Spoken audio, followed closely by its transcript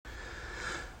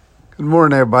Good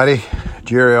morning, everybody.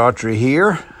 Jerry Autry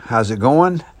here. How's it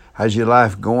going? How's your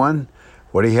life going?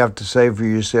 What do you have to say for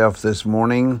yourself this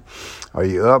morning? Are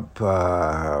you up,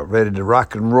 ready to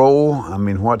rock and roll? I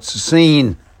mean, what's the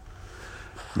scene?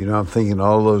 You know, I'm thinking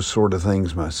all those sort of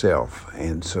things myself.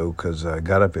 And so, because I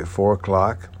got up at 4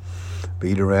 o'clock,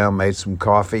 beat around, made some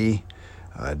coffee,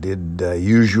 did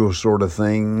usual sort of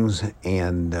things,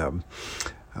 and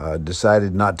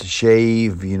decided not to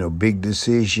shave, big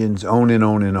decisions, on and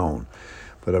on and on.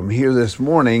 But I'm here this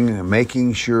morning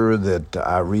making sure that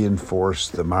I reinforce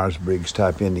the Myers-Briggs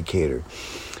type indicator.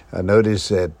 I noticed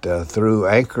that through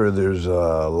Anchor, there's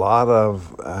a lot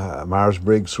of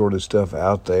Myers-Briggs sort of stuff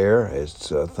out there.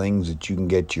 It's things that you can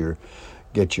get your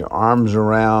arms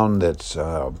around. That's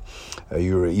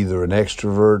you're either an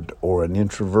extrovert or an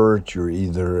introvert. You're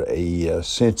either a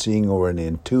sensing or an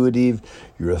intuitive.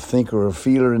 You're a thinker or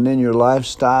feeler, and then your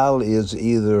lifestyle is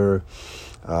either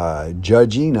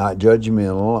judgy, not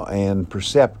judgmental, and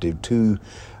perceptive. Two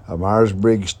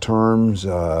Myers-Briggs terms,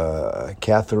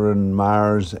 Catherine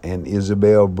Myers and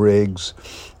Isabel Briggs.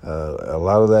 A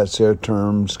lot of that's their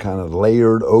terms kind of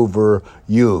layered over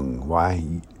Jung,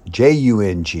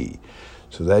 Jung.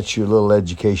 So that's your little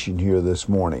education here this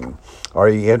morning. Are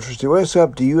you interested? Well, it's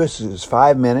up to you. It's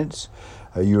 5 minutes.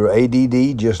 You're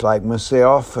ADD just like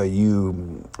myself.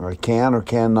 You can or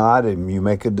cannot, and you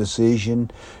make a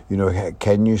decision.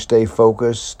 Can you stay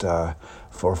focused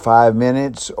for 5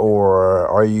 minutes, or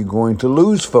are you going to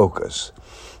lose focus?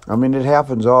 I mean, it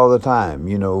happens all the time.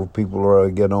 People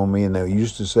get on me, and they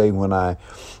used to say when I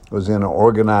was in an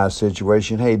organized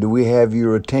situation, hey, do we have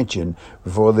your attention,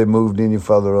 before they moved any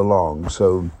further along?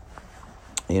 So,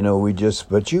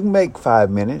 but you can make 5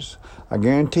 minutes. I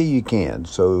guarantee you can.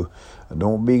 So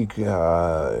don't be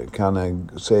kind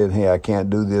of saying, hey, I can't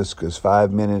do this, because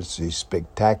 5 minutes is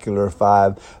spectacular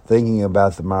 5, thinking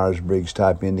about the Myers-Briggs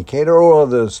type indicator or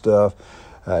other stuff,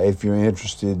 if you're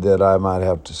interested, that I might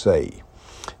have to say.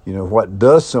 What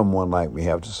does someone like me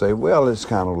have to say? Well, it's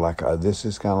kind of like this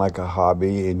is kind of like a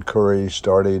hobby, encouraged,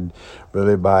 started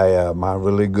really by my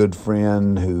really good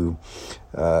friend who,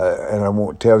 and I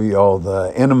won't tell you all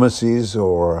the intimacies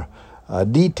or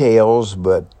details,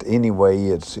 but anyway,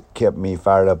 it's kept me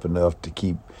fired up enough to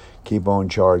keep on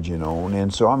charging on.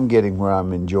 And so I'm getting where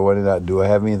I'm enjoying it. Do I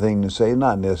have anything to say?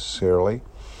 Not necessarily.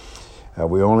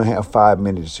 We only have 5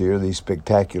 minutes here, these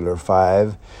spectacular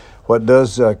 5. What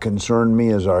does concern me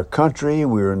is our country.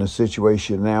 We're in a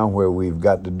situation now where we've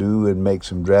got to do and make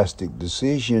some drastic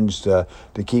decisions to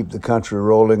keep the country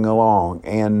rolling along.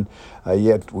 And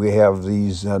yet we have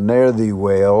these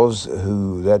ne'er-do-wells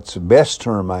who, that's the best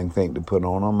term I can think to put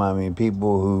on them. I mean,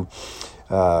 people who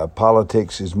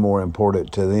politics is more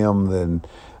important to them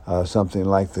than something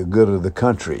like the good of the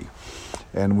country.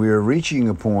 And we're reaching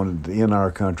a point in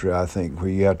our country, I think,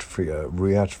 where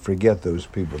we have to forget those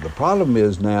people. The problem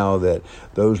is now that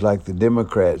those like the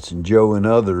Democrats and Joe and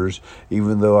others,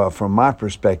 even though from my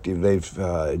perspective,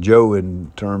 Joe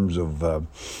in terms of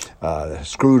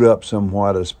screwed up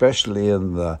somewhat, especially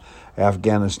in the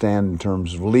Afghanistan in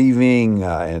terms of leaving,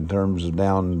 in terms of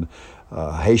down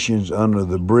Haitians under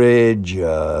the bridge,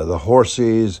 the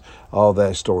horses, all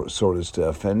that sort of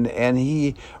stuff. And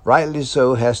he, rightly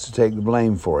so, has to take the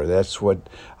blame for it.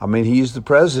 He's the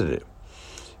president.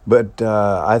 But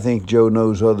I think Joe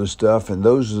knows other stuff, and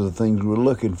those are the things we're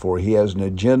looking for. He has an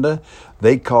agenda.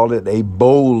 They call it a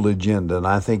bold agenda, and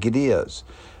I think it is.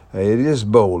 It is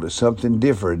bold. It's something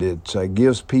different. It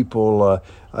gives people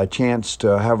a chance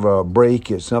to have a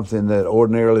break. It's something that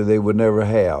ordinarily they would never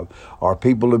have. Are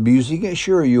people abusing it?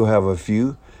 Sure, you'll have a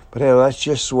few. But hell, that's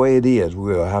just the way it is.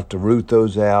 We'll have to root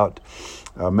those out,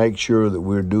 make sure that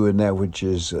we're doing that which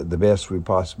is the best we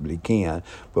possibly can.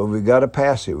 But we've got to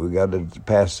pass it. We've got to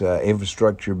pass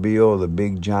infrastructure bill, the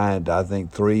big giant, I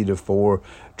think, 3 to 4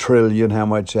 trillion, how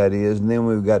much that is. And then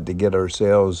we've got to get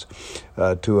ourselves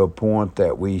to a point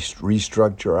that we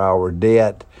restructure our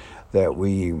debt, that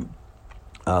we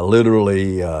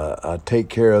literally take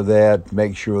care of that,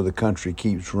 make sure the country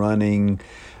keeps running,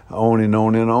 on and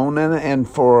on and on. And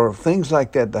for things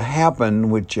like that to happen,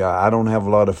 which I don't have a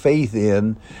lot of faith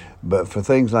in, but for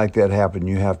things like that to happen,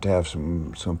 you have to have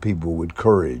some people with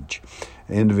courage,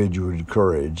 individuals with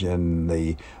courage.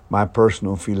 And my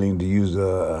personal feeling, to use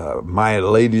my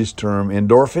latest term,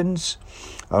 endorphins,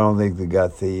 I don't think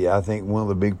I think one of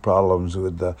the big problems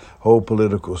with the whole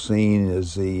political scene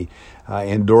is the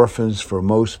endorphins for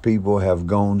most people have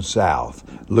gone south.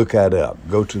 Look that up.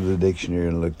 Go to the dictionary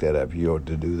and look that up. You ought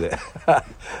to do that.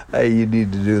 Hey, you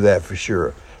need to do that for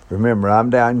sure. Remember, I'm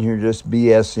down here just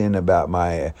BSing about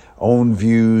my own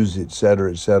views, et cetera,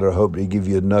 et cetera. Hope to give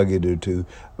you a nugget or two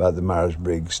about the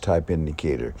Myers-Briggs type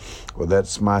indicator. Well,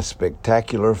 that's my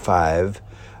spectacular 5.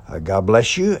 God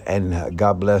bless you, and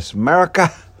God bless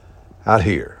America out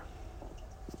here.